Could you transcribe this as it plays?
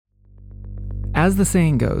As the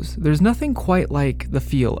saying goes, there's nothing quite like the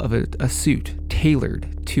feel of a suit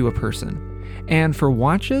tailored to a person. And for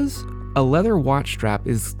watches, a leather watch strap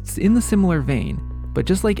is in the similar vein, but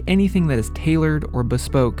just like anything that is tailored or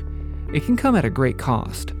bespoke, it can come at a great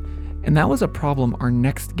cost. And that was a problem our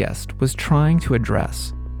next guest was trying to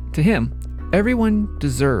address. To him, everyone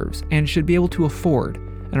deserves and should be able to afford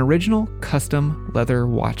an original custom leather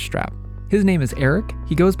watch strap. His name is Eric.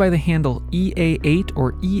 He goes by the handle EA8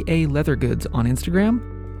 or EA Leather Goods on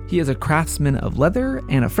Instagram. He is a craftsman of leather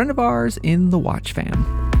and a friend of ours in the Watch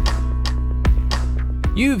Fam.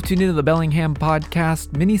 You've tuned into the Bellingham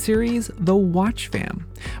Podcast miniseries, The Watch Fam,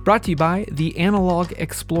 brought to you by The Analog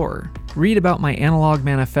Explorer. Read about my analog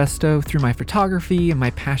manifesto through my photography and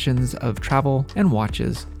my passions of travel and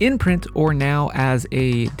watches, in print or now as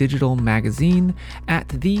a digital magazine at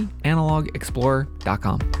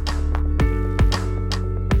theanalogexplorer.com.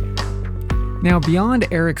 Now, beyond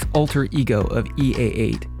Eric's alter ego of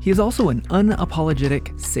EA8, he is also an unapologetic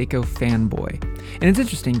Seiko fanboy. And it's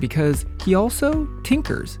interesting because he also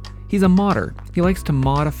tinkers. He's a modder. He likes to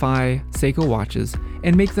modify Seiko watches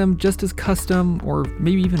and make them just as custom or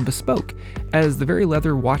maybe even bespoke as the very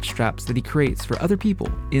leather watch straps that he creates for other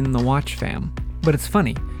people in the Watch Fam. But it's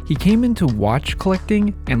funny, he came into watch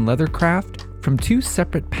collecting and leather craft from two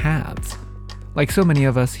separate paths. Like so many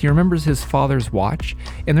of us, he remembers his father's watch,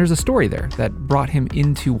 and there's a story there that brought him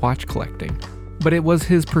into watch collecting. But it was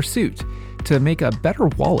his pursuit to make a better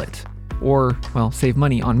wallet, or, well, save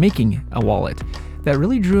money on making a wallet, that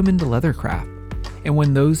really drew him into leathercraft. And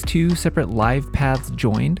when those two separate live paths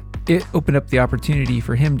joined, it opened up the opportunity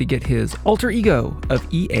for him to get his alter ego of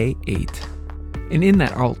EA8. And in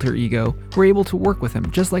that alter ego, we're able to work with him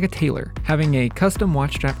just like a tailor, having a custom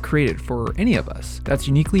watch strap created for any of us that's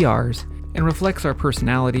uniquely ours and reflects our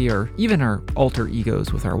personality or even our alter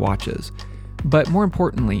egos with our watches. But more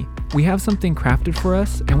importantly, we have something crafted for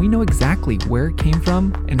us and we know exactly where it came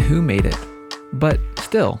from and who made it. But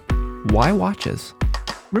still, why watches?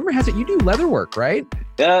 Rumor has it you do leather work, right?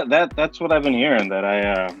 Yeah, that's what I've been hearing, that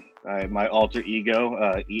I my alter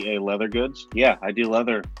ego, EA Leather Goods. Yeah, I do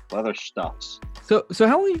leather stuffs. So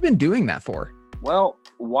how long have you been doing that for? Well,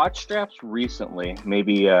 watch straps recently,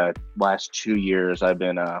 maybe last 2 years, I've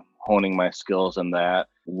been honing my skills in that.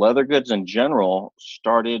 Leather goods in general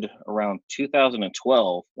started around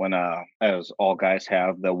 2012 when, as all guys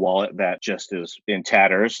have, the wallet that just is in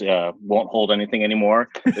tatters, won't hold anything anymore.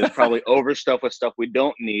 It's probably overstuffed with stuff we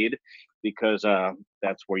don't need because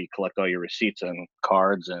that's where you collect all your receipts and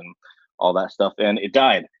cards and all that stuff. And it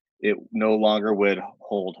died. It no longer would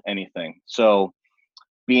hold anything. So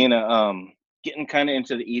being getting kind of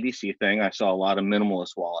into the EDC thing, I saw a lot of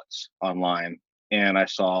minimalist wallets online and I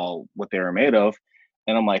saw what they were made of.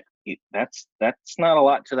 And I'm like, that's not a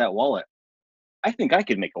lot to that wallet. I think I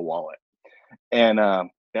could make a wallet. And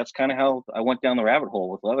that's kind of how I went down the rabbit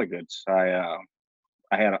hole with leather goods. I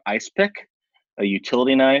had an ice pick, a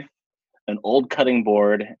utility knife, an old cutting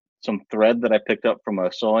board, some thread that I picked up from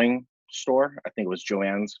a sewing store. I think it was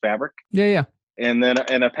Joann's Fabric. Yeah. And then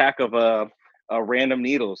a pack of random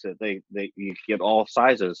needles that you get all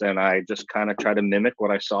sizes. And I just kind of try to mimic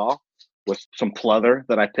what I saw with some pleather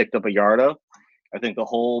that I picked up a yard of. I think the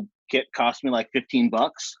whole kit cost me like $15.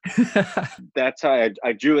 That's how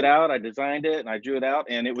I drew it out. I designed it and I drew it out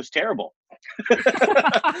and it was terrible.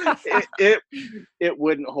 it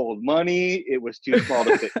wouldn't hold money. It was too small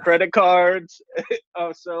to fit credit cards.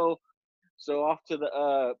 So off to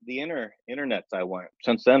the internets I went.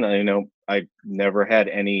 Since then, I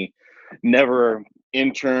never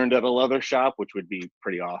interned at a leather shop, which would be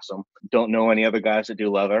pretty awesome. Don't know any other guys that do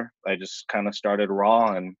leather. I just kind of started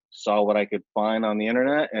raw and saw what I could find on the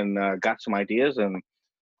internet and got some ideas and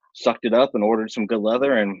sucked it up and ordered some good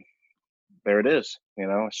leather. And there it is.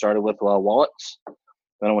 I started with wallets.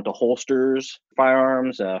 Then I went to holsters,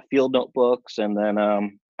 firearms, field notebooks. And then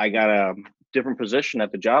I got a different position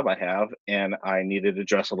at the job I have and I needed to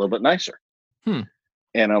dress a little bit nicer. And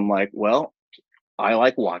I'm like, well, I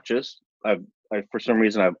like watches. For some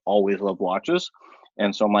reason, I've always loved watches.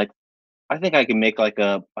 And so I'm like, I think I can make like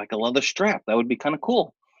a leather strap. That would be kind of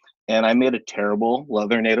cool. And I made a terrible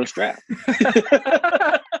leather NATO strap.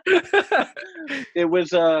 It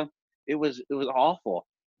was awful,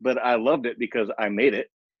 but I loved it because I made it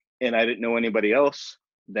and I didn't know anybody else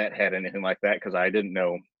that had anything like that because I didn't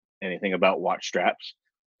know anything about watch straps.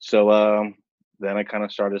 So then I kind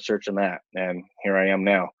of started searching that and here I am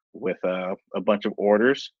now with a bunch of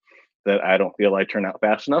orders that I don't feel I turn out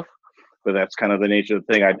fast enough, but that's kind of the nature of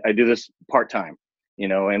the thing. I do this part-time.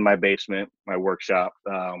 in my basement, my workshop,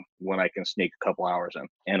 when I can sneak a couple hours in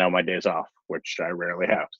and on my days off, which I rarely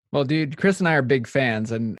have. Well, dude, Chris and I are big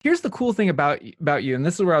fans, and here's the cool thing about you, and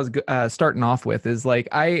this is where I was starting off with is like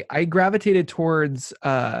I gravitated towards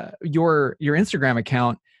your Instagram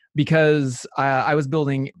account because I was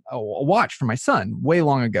building a watch for my son way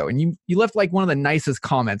long ago, and you left like one of the nicest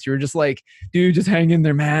comments. You were just like, "Dude, just hang in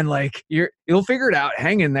there, man. Like you'll figure it out.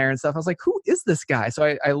 Hang in there and stuff." I was like, "Who is this guy?"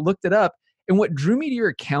 So I looked it up. And what drew me to your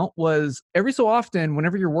account was every so often,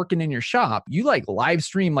 whenever you're working in your shop, you like live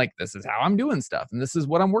stream, like, this is how I'm doing stuff and this is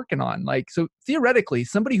what I'm working on. Like, so theoretically,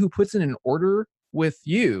 somebody who puts in an order with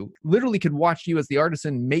you literally could watch you as the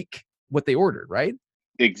artisan make what they ordered, right?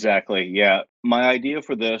 Exactly. Yeah. My idea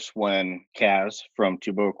for this, when Kaz from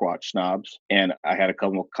Two Broke Watch Snobs and I had a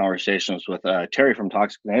couple of conversations with Terry from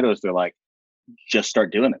Toxic Tomatoes, they're like, just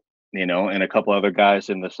start doing it, and a couple other guys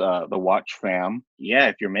in this the watch fam. Yeah,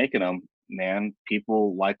 if you're making them, man,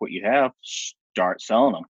 people like what you have, start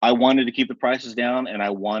selling them. I wanted to keep the prices down, and I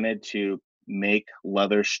wanted to make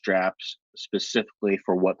leather straps specifically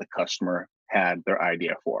for what the customer had their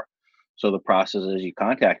idea for. So the process is you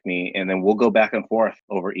contact me, and then we'll go back and forth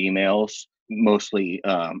over emails, mostly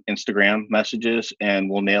Instagram messages, and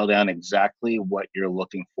we'll nail down exactly what you're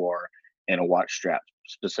looking for in a watch strap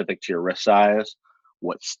specific to your wrist size,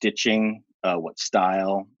 what stitching, what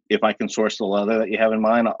style. If I can source the leather that you have in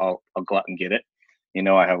mind, I'll go out and get it.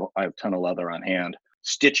 I have a ton of leather on hand.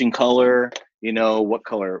 Stitching color, what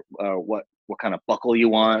color, what kind of buckle you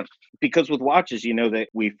want. Because with watches, that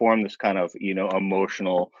we form this kind of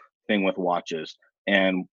emotional thing with watches.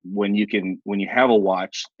 And when you have a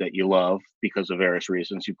watch that you love because of various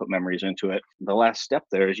reasons, you put memories into it. The last step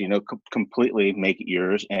there is, completely make it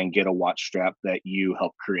yours and get a watch strap that you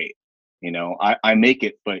help create. I make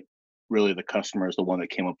it, but really the customer is the one that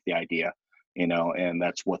came up with the idea, and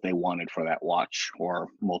that's what they wanted for that watch or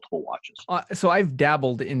multiple watches. So I've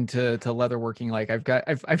dabbled into leatherworking. Like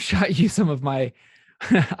I've shot you some of my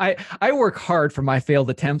I work hard for my failed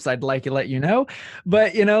attempts. I'd like to let you know,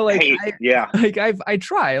 but like, hey, yeah, like I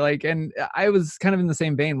try, like, and I was kind of in the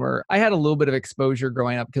same vein where I had a little bit of exposure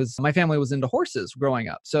growing up because my family was into horses growing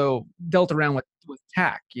up. So dealt around with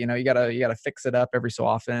tack, you gotta fix it up every so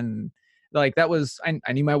often. Like that was,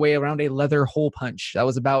 I knew my way around a leather hole punch. That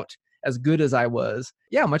was about as good as I was.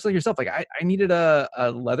 Yeah. Much like yourself. Like I needed a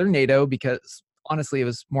leather NATO because honestly, it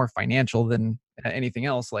was more financial than anything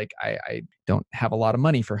else. Like I don't have a lot of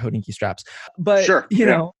money for Hodinkee straps, but sure,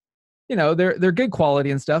 yeah. They're good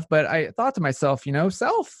quality and stuff. But I thought to myself,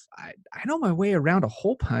 I know my way around a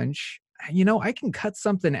hole punch. I can cut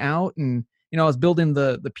something out. And I was building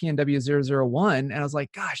the PNW 001, and I was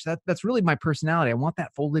like, gosh, that's really my personality. I want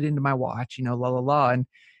that folded into my watch. La la la. And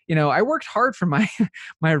I worked hard for my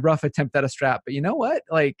my rough attempt at a strap. But you know what?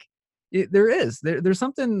 Like there's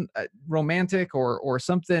something romantic or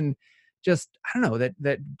something, just I don't know,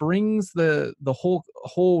 that brings the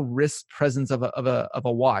whole wrist presence of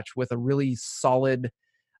a watch with a really solid,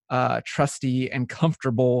 trusty and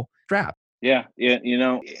comfortable strap. Yeah, yeah,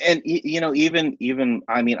 and even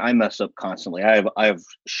I mean, I mess up constantly. I have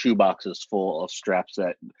shoe boxes full of straps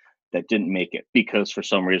that didn't make it because for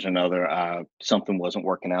some reason or another, something wasn't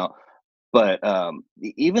working out. But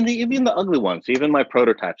even the ugly ones, even my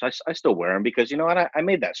prototypes, I still wear them because you know what, I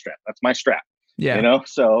made that strap. That's my strap. Yeah.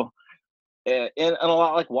 So and a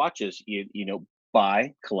lot like watches,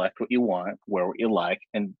 buy, collect what you want, wear what you like,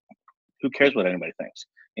 and who cares what anybody thinks?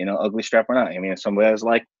 Ugly strap or not. I mean, if somebody has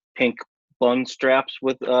like pink bun straps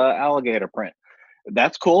with alligator print,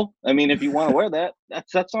 that's cool. I mean, if you want to wear that,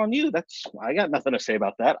 that's on you. I got nothing to say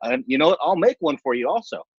about that. You know what? I'll make one for you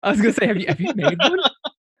also. I was gonna say, have you made one?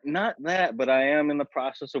 Not that, but I am in the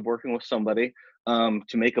process of working with somebody to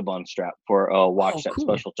make a bun strap for a watch that's Cool.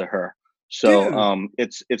 special to her. So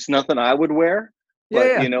it's nothing I would wear, but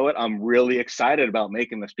Yeah. you know what? I'm really excited about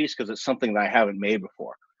making this piece because it's something that I haven't made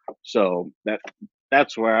before. So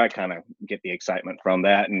that's where I kind of get the excitement from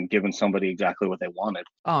that and giving somebody exactly what they wanted.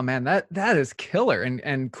 Oh man, that is killer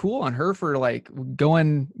and cool on her for like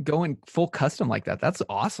going full custom like that. That's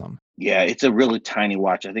awesome. Yeah, it's a really tiny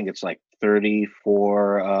watch. I think it's like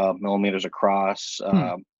 34 millimeters across,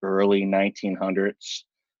 early 1900s.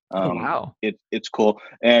 Oh wow. It's cool.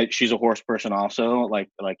 And she's a horse person also, like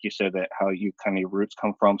you said, that how you kind of your roots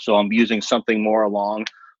come from. So I'm using something more along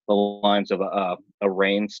the lines of a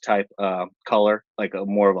Rains type color, like a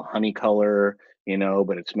more of a honey color,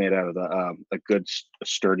 but it's made out of a good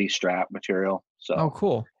sturdy strap material. So Oh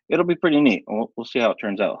cool. it'll be pretty neat. We'll see how it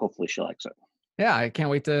turns out. Hopefully she likes it. Yeah, I can't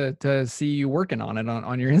wait to see you working on it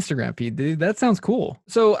on your Instagram feed, dude. That sounds cool.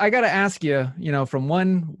 So I got to ask you, from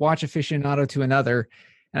one watch aficionado to another,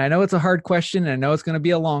 And I know it's a hard question, and I know it's going to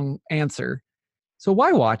be a long answer. So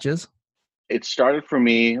why watches? It started for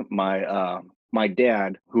me. My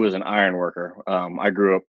dad, who was an iron worker. I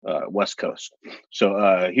grew up West Coast,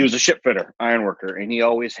 so he was a ship fitter, iron worker, and he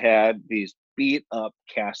always had these beat up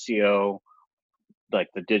Casio, like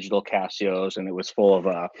the digital Casios, and it was full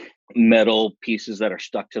of metal pieces that are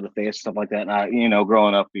stuck to the face, stuff like that. And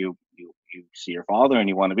growing up, you see your father and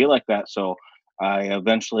you want to be like that. So I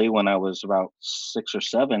eventually, when I was about 6 or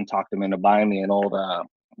 7, talked him into buying me an old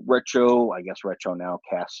retro, I guess retro now,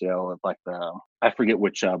 Casio, like I forget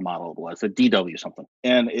which model it was, a DW something.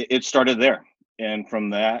 And it started there. And from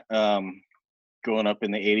that, growing up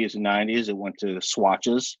in the 80s and 90s, it went to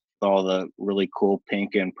swatches, all the really cool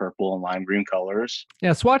pink and purple and lime green colors.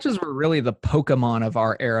 Yeah, swatches were really the Pokemon of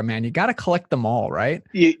our era, man. You got to collect them all, right?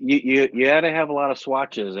 You had to have a lot of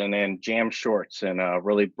swatches, and then jam shorts and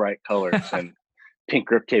really bright colors and pink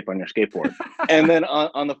grip tape on your skateboard. And then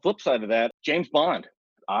on the flip side of that, James Bond.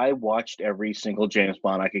 I watched every single James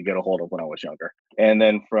Bond I could get a hold of when I was younger. And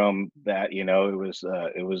then from that,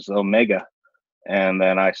 it was Omega. And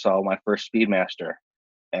then I saw my first Speedmaster,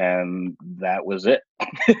 and that was it.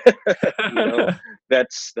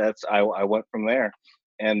 That's I went from there.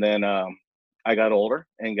 And then I got older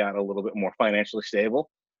and got a little bit more financially stable,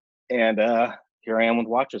 and here I am with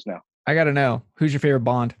watches now. I got to know, who's your favorite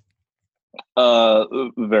Bond?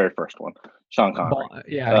 The very first one, Sean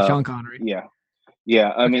Connery. Sean Connery.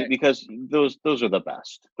 Yeah. I mean, because those are the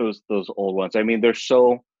best. Those old ones. I mean, they're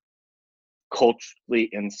so culturally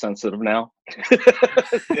insensitive now.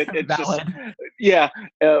 It's just, yeah.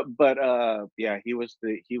 But he was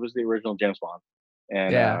the original James Bond,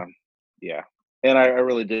 and and I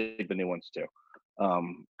really dig the new ones too.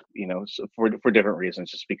 So for different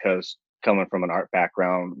reasons, just because coming from an art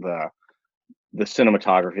background, the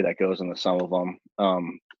cinematography that goes into some of them,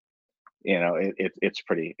 it's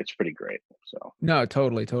pretty great. So no,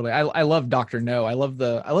 totally. I love Dr. No. I love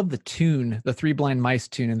the tune, the Three Blind Mice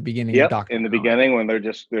tune in the beginning. Yep, in the beginning when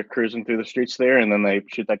they're cruising through the streets there, and then they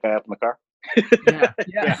shoot that guy up in the car.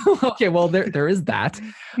 Yeah. Okay, well there is that.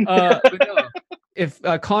 But no, if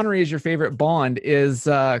Connery is your favorite Bond, is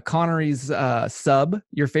Connery's sub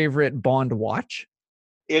your favorite Bond watch?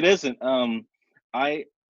 It isn't. I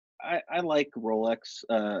like Rolex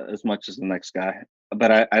as much as the next guy,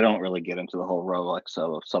 but I don't really get into the whole Rolex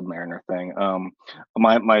Submariner thing.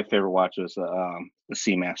 My favorite watch is the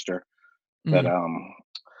Seamaster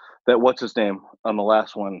that what's his name on the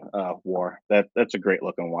last one wore. That's a great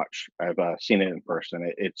looking watch. I've seen it in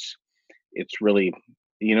person. It's really,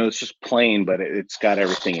 it's just plain, but it's got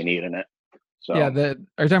everything you need in it. So are you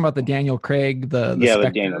talking about the Daniel Craig, the Spectre?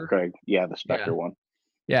 The Daniel Craig, the Spectre one.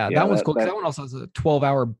 Yeah, that one's cool because that one also has a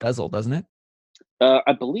 12-hour bezel, doesn't it?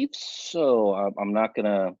 I believe so. I'm not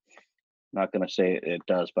gonna say it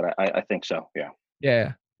does, but I think so.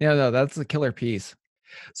 Yeah. No, that's a killer piece.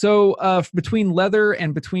 So between leather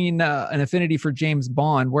and between an affinity for James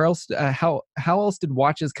Bond, where else? How else did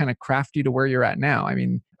watches kind of craft you to where you're at now? I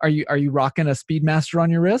mean, are you rocking a Speedmaster on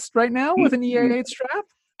your wrist right now with an EA8 strap?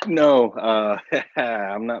 No,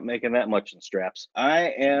 I'm not making that much in straps.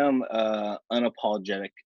 I am unapologetic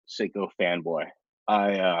Seiko fanboy.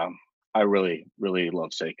 I really, really love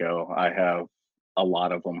Seiko. I have a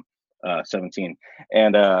lot of them, 17,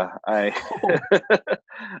 and I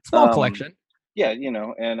small collection. Yeah,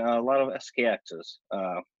 and a lot of SKXs.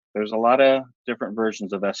 There's a lot of different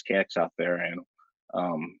versions of SKX out there, and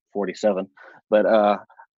 47. But I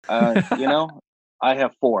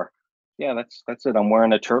have 4. Yeah, that's it. I'm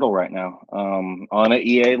wearing a turtle right now. On an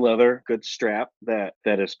EA leather, good strap that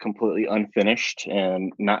is completely unfinished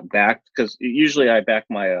and not backed, because usually I back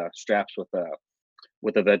my straps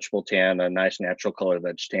with a vegetable tan, a nice natural color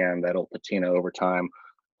veg tan that'll patina over time.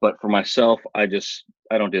 But for myself, I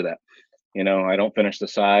don't do that. I don't finish the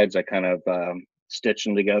sides. I kind of stitch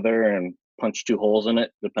them together and punch 2 holes in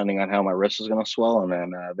it, depending on how my wrist is going to swell, and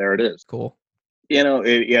then there it is. Cool.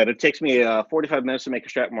 It takes me 45 minutes to make a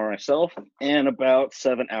strap for myself, and about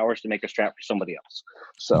 7 hours to make a strap for somebody else.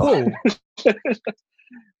 So,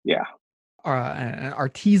 yeah. An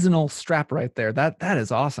artisanal strap right there. That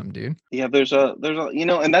is awesome, dude. Yeah, there's a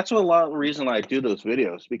and that's a lot of the reason I do those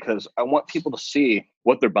videos, because I want people to see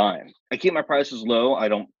what they're buying. I keep my prices low.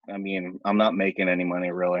 I'm not making any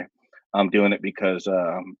money really. I'm doing it because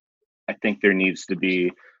I think there needs to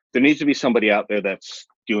be somebody out there that's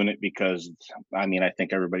doing it, because I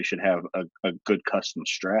think everybody should have a good custom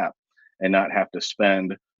strap and not have to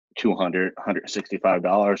spend $200,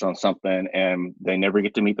 $165 on something, and they never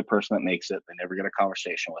get to meet the person that makes it. They never get a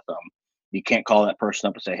conversation with them. You can't call that person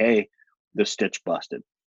up and say, hey, the stitch busted.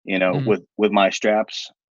 With my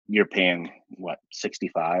straps, you're paying what,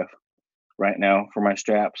 65 right now for my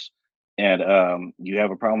straps, and you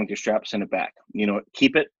have a problem with your strap, send it back. You know what?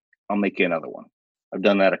 Keep it. I'll make you another one. I've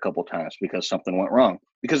done that a couple times because something went wrong.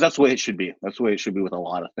 Because that's the way it should be. That's the way it should be with a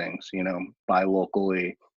lot of things. You know, buy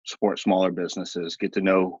locally, support smaller businesses, get to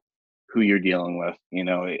know who you're dealing with. You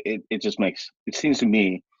know, it just makes it seems to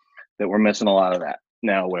me that we're missing a lot of that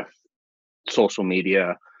now with social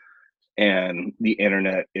media and the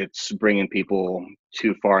internet. It's bringing people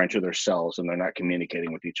too far into their cells and they're not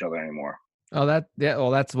communicating with each other anymore. Oh, yeah.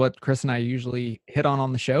 Well, that's what Chris and I usually hit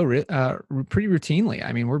on the show pretty routinely.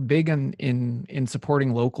 I mean, we're big in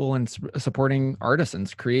supporting local and supporting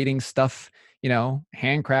artisans, creating stuff,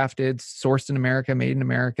 handcrafted, sourced in America, made in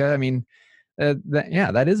America. I mean,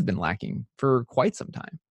 that has been lacking for quite some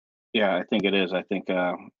time. Yeah, I think it is. I think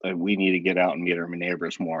that we need to get out and meet our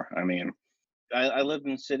neighbors more. I mean, I lived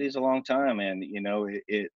in cities a long time, and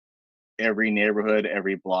every neighborhood,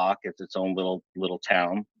 every block, it's its own little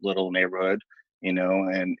town, little neighborhood, and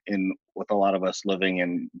with a lot of us living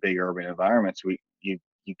in big urban environments, you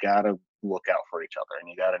gotta look out for each other and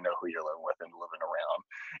you gotta know who you're living with and living around.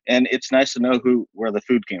 And it's nice to know where the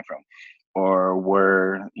food came from, or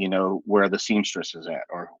where the seamstress is at,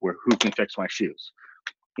 or who can fix my shoes,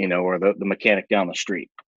 or the mechanic down the street.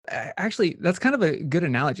 Actually, that's kind of a good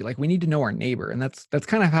analogy. Like, we need to know our neighbor, and that's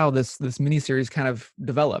kind of how this mini series kind of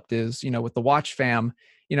developed. Is with the Watch Fam,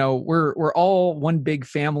 we're all one big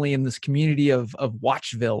family in this community of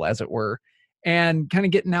Watchville, as it were, and kind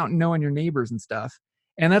of getting out and knowing your neighbors and stuff.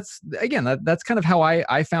 And that's kind of how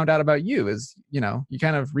I found out about you. Is you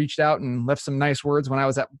kind of reached out and left some nice words when I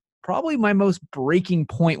was at probably my most breaking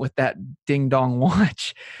point with that ding dong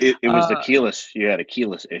watch. It was the keyless. You had a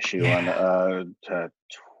keyless issue on Yeah. the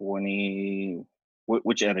 20.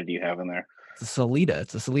 Which edit do you have in there? It's a Salida.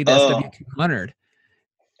 It's a Salida Oh, SW200.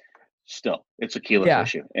 still, it's a keyless Yeah.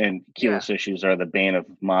 issue, and Yeah. keyless issues are the bane of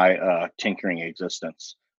my tinkering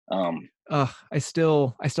existence. Ugh, I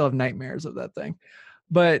still have nightmares of that thing.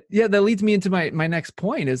 But yeah, that leads me into my next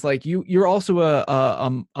point is like you're also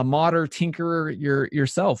a modder tinkerer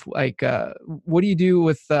yourself. Like, what do you do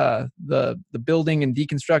with the building and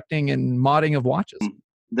deconstructing and modding of watches?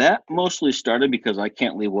 That mostly started because I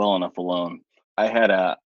can't leave well enough alone. I had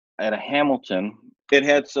a I had a Hamilton. It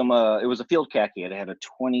had some. It was a field khaki. It had a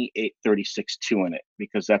 2836-2 in it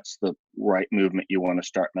because that's the right movement you want to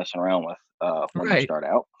start messing around with when you Right. start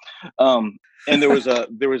out. Um, and there was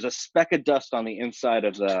a speck of dust on the inside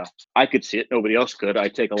of the. I could see it. Nobody else could. I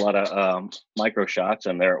take a lot of micro shots,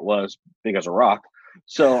 and there it was, big as a rock.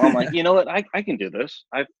 So I'm like, you know what? I can do this.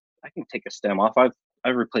 I can take a stem off.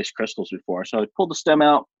 I've replaced crystals before, so I pulled the stem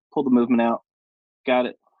out, pulled the movement out, got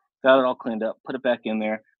it, got it all cleaned up, put it back in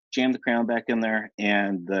there, jammed the crown back in there,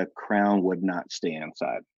 and the crown would not stay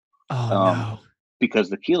inside Oh um, no. because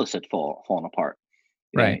the keyless had fallen apart,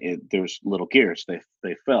 and Right. there's little gears,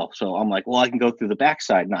 they fell. So I'm like, well, I can go through the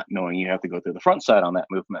backside, not knowing you have to go through the front side on that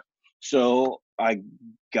movement. So I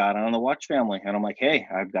got on the watch family, and I'm like, hey,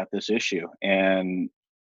 I've got this issue, and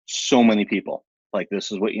so many people like,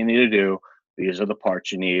 this is what you need to do. These are the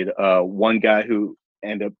parts you need. One guy who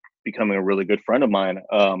ended up becoming a really good friend of mine,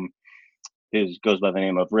 goes by the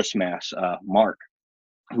name of Wristmass, Mark,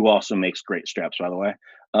 who also makes great straps, by the way.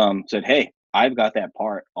 Said, hey, I've got that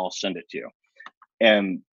part, I'll send it to you.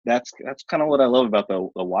 And that's kind of what I love about the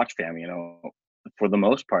watch fam. For the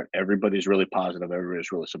most part, everybody's really positive,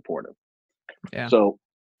 everybody's really supportive. Yeah. So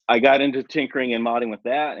I got into tinkering and modding with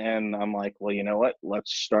that, and I'm like, well, you know what?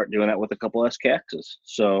 Let's start doing that with a couple SKXs.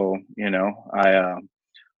 So, I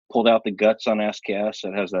pulled out the guts on SKS.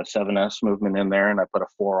 It has that 7S movement in there, and I put a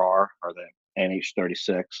 4R, or the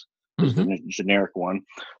NH36 is the Hmm. generic one.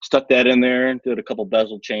 Stuck that in there and did a couple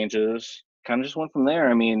bezel changes. Kind of just went from there.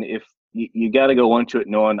 I mean, if you got to go into it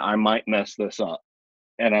knowing I might mess this up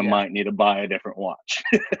and I Yeah. might need to buy a different watch.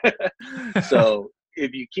 So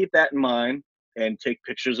if you keep that in mind and take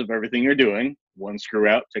pictures of everything you're doing, one screw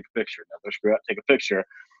out, take a picture, another screw out, take a picture,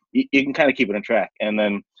 you can kind of keep it on track. And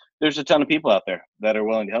then there's a ton of people out there that are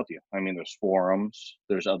willing to help you. I mean, there's forums,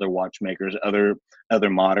 there's other watchmakers, other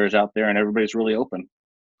modders out there, and everybody's really open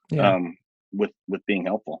Yeah. um, with being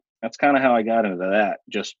helpful. That's kind of how I got into that,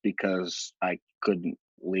 just because I couldn't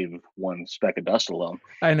leave one speck of dust alone.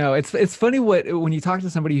 I know it's funny when you talk to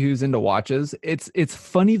somebody who's into watches, it's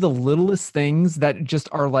funny the littlest things that just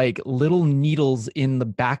are like little needles in the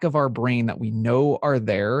back of our brain that we know are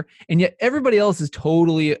there, and yet everybody else is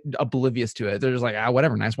totally oblivious to it. They're just like,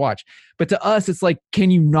 whatever, nice watch. But to us, it's like,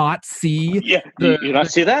 can you not see Yeah, the you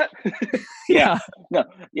not see that? Yeah, yeah. no,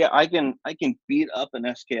 yeah, I can beat up an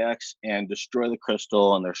SKX and destroy the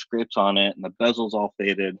crystal, and there's scrapes on it, and the bezel's all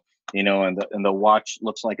faded. and the watch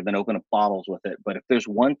looks like I've been opening bottles with it. But if there's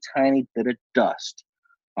one tiny bit of dust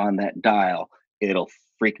on that dial, it'll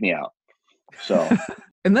freak me out. So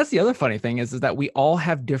And that's the other funny thing is that we all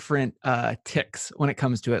have different ticks when it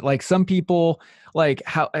comes to it. Like some people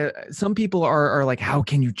some people are like, how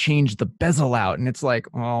can you change the bezel out? And it's like,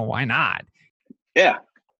 well, why not? yeah,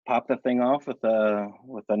 pop the thing off with a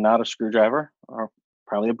not a screwdriver, or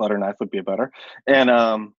probably a butter knife would be better.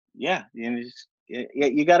 And yeah,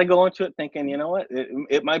 you got to go into it thinking, you know what,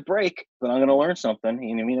 it might break, but I'm going to learn something.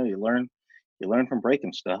 You learn from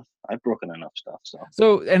breaking stuff. I've broken enough stuff, so.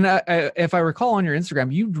 So, and if I recall on your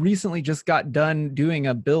Instagram, you recently just got done doing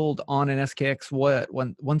a build on an SKX, what,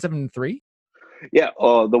 173? Yeah,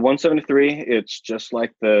 the 173, it's just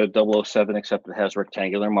like the 007, except it has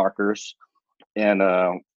rectangular markers, and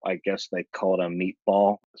I guess they call it a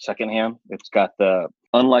meatball second hand. It's got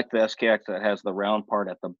unlike the SKX that has the round part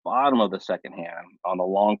at the bottom of the second hand. On the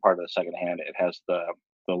long part of the second hand, it has the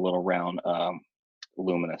little round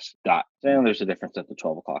luminous dot. And there's a difference at the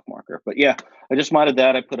 12 o'clock marker. But yeah, I just modded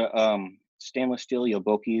that. I put a stainless steel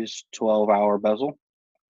Yoboki's 12-hour bezel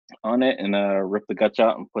on it, and ripped the guts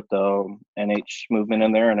out and put the NH movement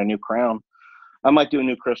in there and a new crown. I might do a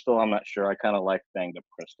new crystal. I'm not sure. I kind of like banged up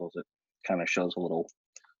crystals. It kind of shows a little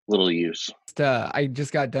use. I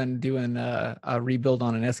just got done doing a rebuild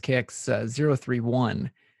on an SKX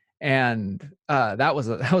 031, and that was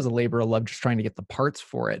a labor of love just trying to get the parts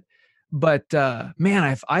for it. But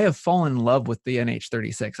man, I have fallen in love with the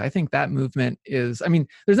NH36. I think that movement is, I mean,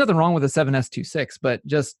 there's nothing wrong with a 7S26, but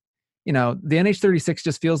just, the NH36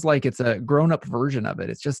 just feels like it's a grown up version of it.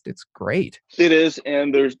 It's great. It is,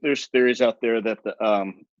 and there's theories out there that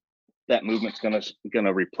that movement's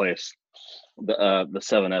gonna replace the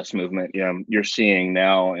 7S movement. Yeah, you're seeing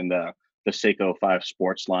now in the Seiko 5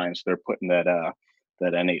 sports lines, they're putting that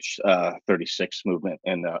NH 36 movement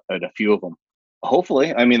in a few of them.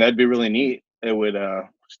 Hopefully, I mean, that'd be really neat. It would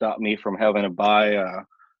stop me from having to buy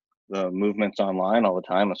the movements online all the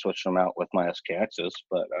time and switch them out with my SKXs.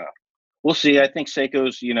 But we'll see. I think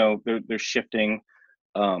Seiko's, they're shifting.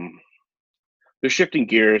 They're shifting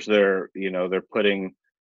gears. They're putting.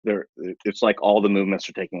 It's like all the movements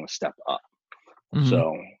are taking a step up. Mhm.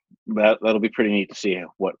 So that'll be pretty neat to see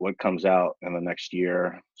what comes out in the next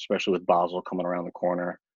year, especially with Basel coming around the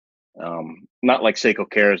corner. Not like Seiko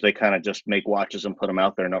cares. They kind of just make watches and put them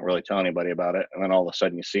out there and don't really tell anybody about it. And then all of a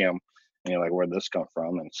sudden you see them and you're like, where'd this come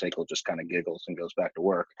from? And Seiko just kind of giggles and goes back to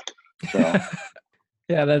work. So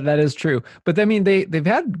Yeah, that is true. But I mean, they've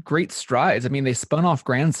had great strides. I mean, they spun off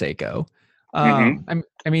Grand Seiko. I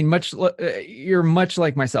mean, you're much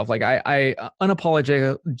like myself. Like I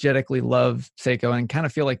unapologetically love Seiko and kind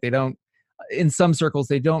of feel like they don't, in some circles,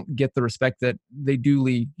 they don't get the respect that they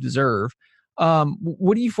duly deserve.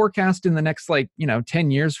 What do you forecast in the next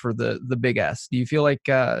 10 years for the big S? Do you feel like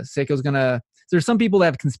Seiko's gonna? There's some people that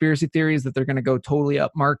have conspiracy theories that they're gonna go totally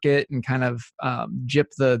up market and kind of gyp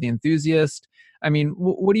the enthusiast. I mean,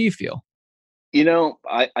 what do you feel?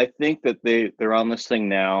 I think that they're on this thing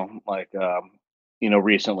now. Like,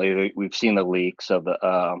 recently we've seen the leaks of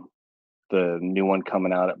the new one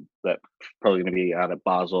coming out that probably going to be out at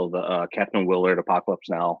Basel, the Captain Willard Apocalypse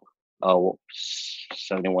Now,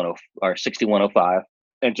 71 or 6105.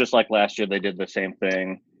 And just like last year, they did the same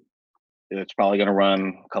thing. It's probably going to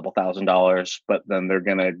run a couple $1,000s, but then they're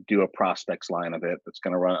going to do a prospects line of it that's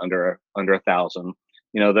going to run under 1,000.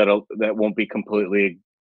 That won't be completely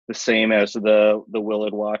the same as the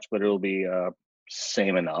Willard watch, but it'll be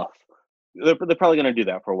same enough. They're probably going to do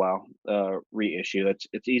that for a while. Reissue.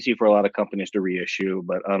 It's easy for a lot of companies to reissue,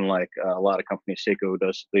 but unlike a lot of companies, Seiko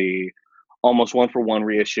does the almost 1-for-1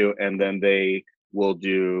 reissue, and then they will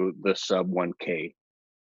do the sub 1K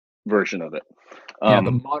version of it.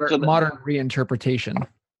 The modern reinterpretation.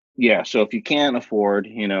 Yeah, so if you can't afford,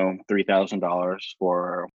 $3,000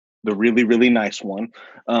 for the really, really nice one,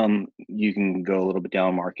 you can go a little bit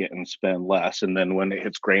down market and spend less. And then when it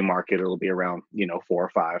hits gray market, it'll be around, 4 or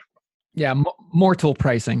 5. Yeah, mortal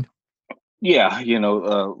pricing. Yeah,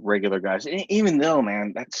 regular guys. Even though,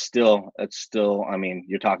 man, that's still. I mean,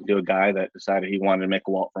 you're talking to a guy that decided he wanted to make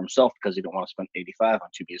a wallet for himself because he didn't want to spend 85 on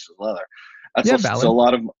 2 pieces of leather. That's still a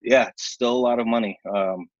lot of. Yeah, it's still a lot of money.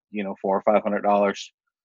 $400 or $500.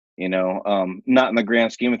 Not in the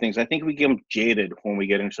grand scheme of things. I think we get jaded when we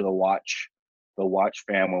get into the watch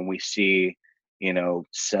fam, when we see, $7,000,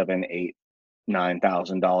 $8,000,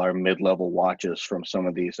 $9,000 mid-level watches from some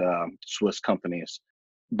of these Swiss companies.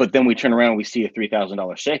 But then we turn around and we see a $3,000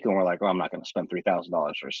 Seiko and we're like, I'm not going to spend $3,000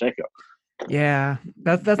 for a Seiko. Yeah,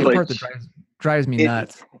 that's the part that drives me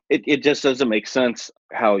nuts. It just doesn't make sense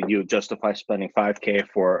how you justify spending $5K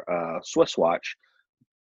for a Swiss watch,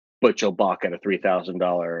 but you'll balk at a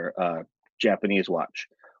 $3,000 Japanese watch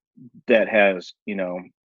that has,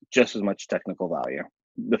 just as much technical value.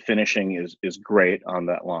 The finishing is great on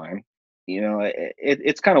that line.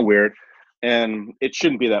 It's kind of weird, and it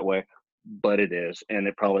shouldn't be that way, but it is, and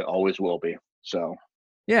it probably always will be. So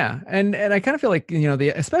Yeah, and I kind of feel like,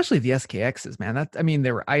 especially the SKXs, man. I mean,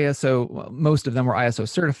 they were ISO. Well, most of them were ISO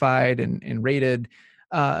certified and rated.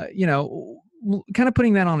 Kind of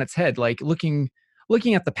putting that on its head, like looking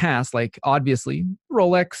at the past, like obviously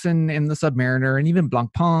Rolex and the Submariner and even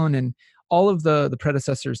Blancpain and all of the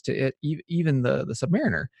predecessors to it, even the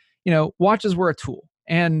Submariner. Watches were a tool.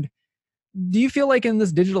 And do you feel like in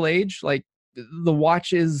this digital age, like the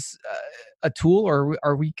watch is a tool, or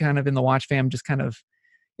are we kind of in the watch fam just kind of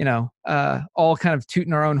all kind of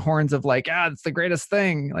tooting our own horns of like, it's the greatest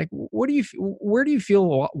thing. Like, where do you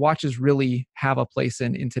feel watches really have a place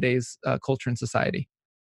in today's culture and society?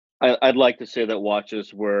 I'd like to say that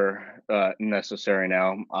watches were necessary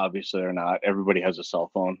now. Obviously, they're not. Everybody has a cell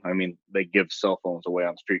phone. I mean, they give cell phones away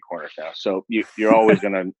on street corners now, so you're always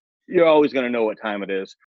gonna know what time it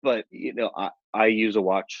is. But I use a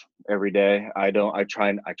watch every day. I don't. I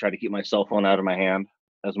try to keep my cell phone out of my hand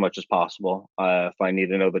as much as possible. If I need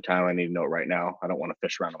to know the time, I need to know it right now. I don't want to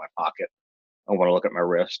fish around in my pocket. I want to look at my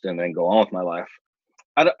wrist and then go on with my life.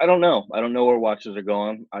 I don't know. I don't know where watches are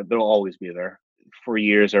going. They'll always be there. For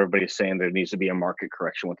years, everybody's saying there needs to be a market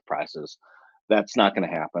correction with prices. That's not going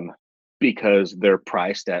to happen because they're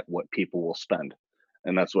priced at what people will spend,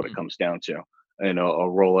 and that's what it Mm. comes down to. A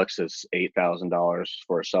Rolex is $8,000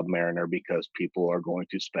 for a Submariner because people are going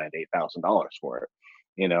to spend $8,000 for it.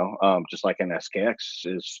 Just like an SKX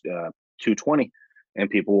is 220, and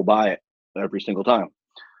people will buy it every single time.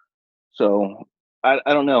 So I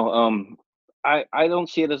don't know. I don't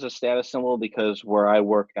see it as a status symbol because where I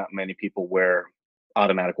work, not many people wear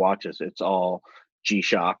automatic watches. It's all G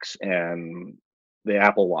Shocks and the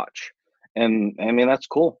Apple Watch. And I mean that's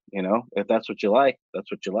cool, If that's what you like, that's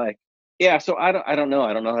what you like. Yeah, so I don't know.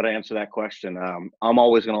 I don't know how to answer that question. I'm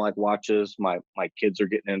always gonna like watches. My kids are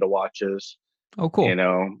getting into watches. Oh, cool.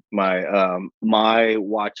 My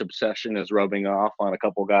watch obsession is rubbing off on a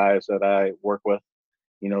couple guys that I work with.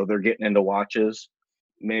 They're getting into watches.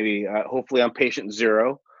 Maybe hopefully I'm patient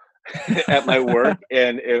zero at my work,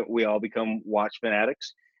 and we all become watch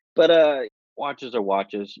fanatics. But watches are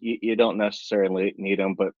watches. You don't necessarily need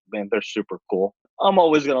them, but man, they're super cool. I'm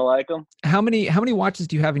always gonna like them. How many watches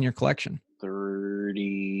do you have in your collection?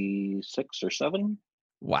 36 or 7.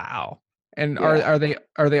 Wow. And are Yeah. are they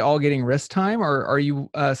are they all getting wrist time, or are you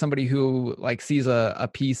somebody who like sees a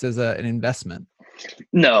piece as an investment?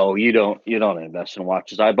 No, you don't invest in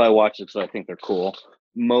watches. I buy watches because I think they're cool.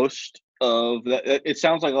 Most of that, it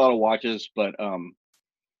sounds like a lot of watches, but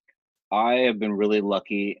I have been really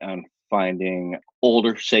lucky on finding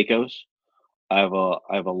older Seikos. I have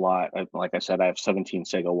a lot. Like I said, I have 17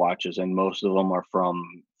 Seiko watches, and most of them are from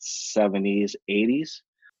 70s, 80s.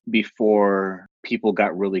 Before people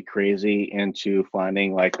got really crazy into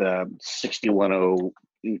finding like the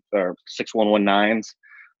 6110 or 6119s,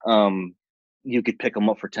 you could pick them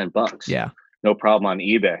up for $10, Yeah. no problem on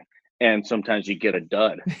eBay. And sometimes you get a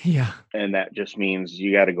dud, Yeah. and that just means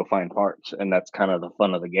you got to go find parts, and that's kind of the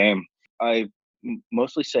fun of the game. I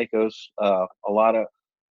mostly Seikos, a lot of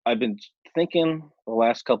I've been thinking the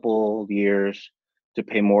last couple of years to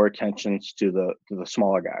pay more attention to the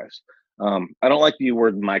smaller guys. I don't like the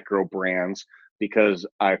word micro brands because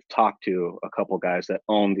I've talked to a couple guys that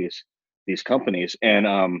own these companies, and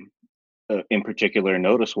in particular,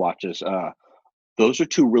 Notice watches. Those are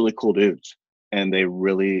two really cool dudes, and they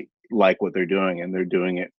really like what they're doing, and they're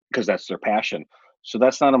doing it because that's their passion. So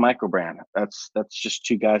that's not a micro brand. That's just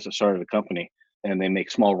two guys that started a company, and they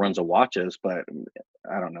make small runs of watches. But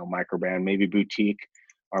I don't know, micro brand, maybe boutique,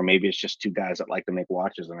 or maybe it's just two guys that like to make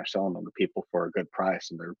watches and are selling them to people for a good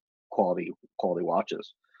price, and they're quality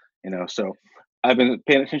watches. So I've been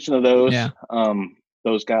paying attention to those. Yeah.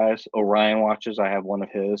 Those guys, Orion watches. I have one of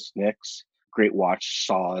his, Nick's. Great watch,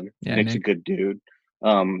 solid. Yeah, Nick's a Nick. good dude.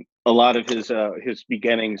 A lot of his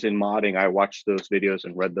beginnings in modding, I watched those videos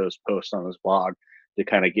and read those posts on his blog to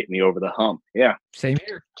kind of get me over the hump. Yeah, Same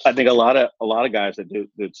here. I think a lot of guys that do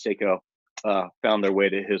Seiko found their way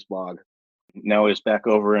to his blog. Now he's back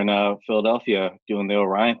over in Philadelphia doing the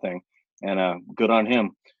Orion thing, and good on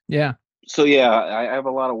him. Yeah. So yeah, I have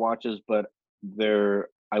a lot of watches, but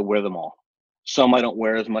I wear them all. Some I don't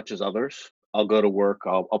wear as much as others. I'll go to work.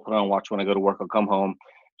 I'll put on a watch when I go to work. I'll come home.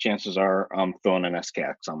 Chances are I'm throwing an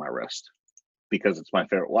SKX on my wrist. because it's my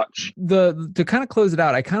favorite watch. To kind of close it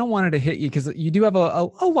out, I kind of wanted to hit you because you do have a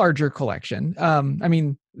larger collection. I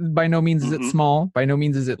mean, by no means is it small. By no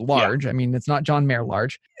means is it large. I mean, it's not John Mayer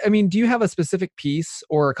large. I mean, do you have a specific piece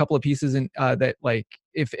or a couple of pieces in that, like,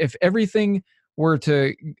 if everything were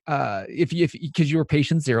to because you were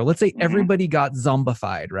patient zero, let's say everybody got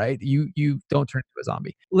zombified, right? You don't turn into a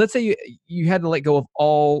zombie. Let's say you had to let go of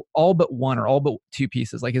all but one or all but two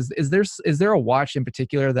pieces. Like, is there a watch in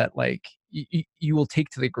particular that, like, you will take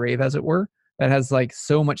to the grave, as it were, that has like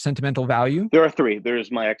so much sentimental value? There are three. There's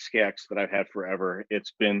my XKX that I've had forever.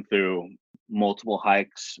 It's been through multiple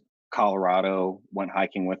hikes. Colorado, went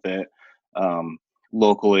hiking with it.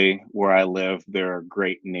 Locally where I live, there are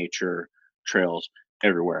great nature trails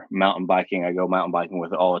everywhere. Mountain biking, I go mountain biking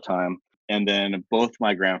with it all the time. And then both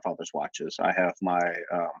my grandfather's watches. I have my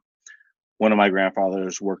one of my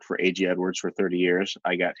grandfathers worked for A.G. Edwards for 30 years.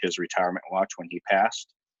 I got his retirement watch when he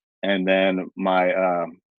passed. And then my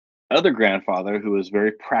other grandfather, who was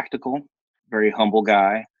very practical, very humble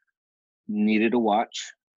guy, needed a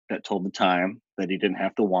watch that told the time that he didn't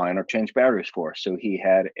have to whine or change batteries for. So he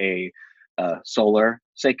had a solar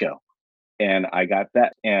Seiko, and I got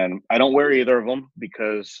that. And I don't wear either of them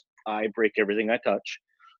because I break everything I touch.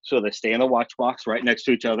 So they stay in the watch box right next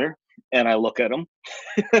to each other, and I look at them,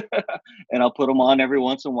 and I'll put them on every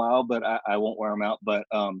once in a while, but I won't wear them out. But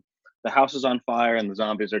the house is on fire and the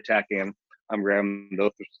zombies are attacking. I'm grabbing those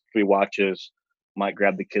three watches. Might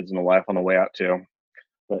grab the kids and the wife on the way out too.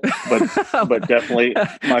 But definitely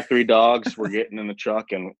my three dogs, we're getting in the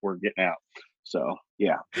truck and we're getting out. So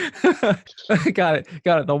yeah. Got it.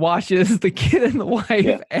 The watches, the kid and the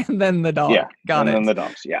wife, and then the dog. Yeah. Got it. And then the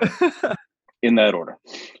dogs. Yeah. In that order.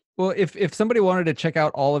 Well, if somebody wanted to check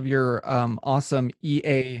out all of your awesome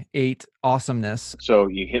EA8 awesomeness. So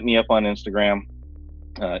you hit me up on Instagram,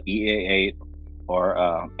 EA8 or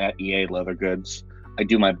at EA Leather Goods. I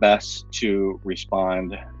do my best to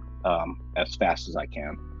respond as fast as I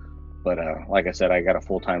can. But like I said, I got a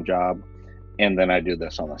full-time job and then I do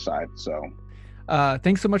this on the side. So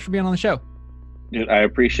thanks so much for being on the show. Dude, I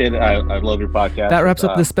appreciate it. I love your podcast. That wraps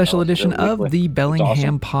up this special edition of the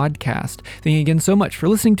Bellingham Podcast. Thank you again so much for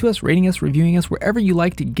listening to us, rating us, reviewing us, wherever you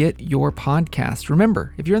like to get your podcast.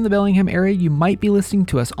 Remember, if you're in the Bellingham area, you might be listening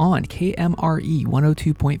to us on KMRE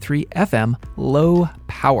 102.3 FM, Low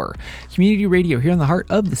Power, community radio here in the heart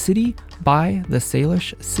of the city by the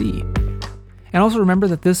Salish Sea. And also remember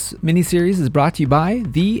that this mini-series is brought to you by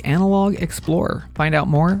The Analog Explorer. Find out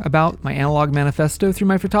more about my analog manifesto through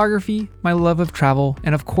my photography, my love of travel,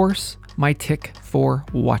 and of course, my tick for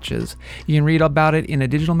watches. You can read about it in a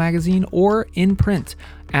digital magazine or in print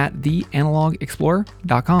at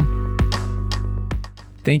theanalogexplorer.com.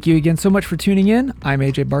 Thank you again so much for tuning in. I'm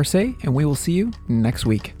AJ Barce, and we will see you next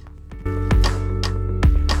week.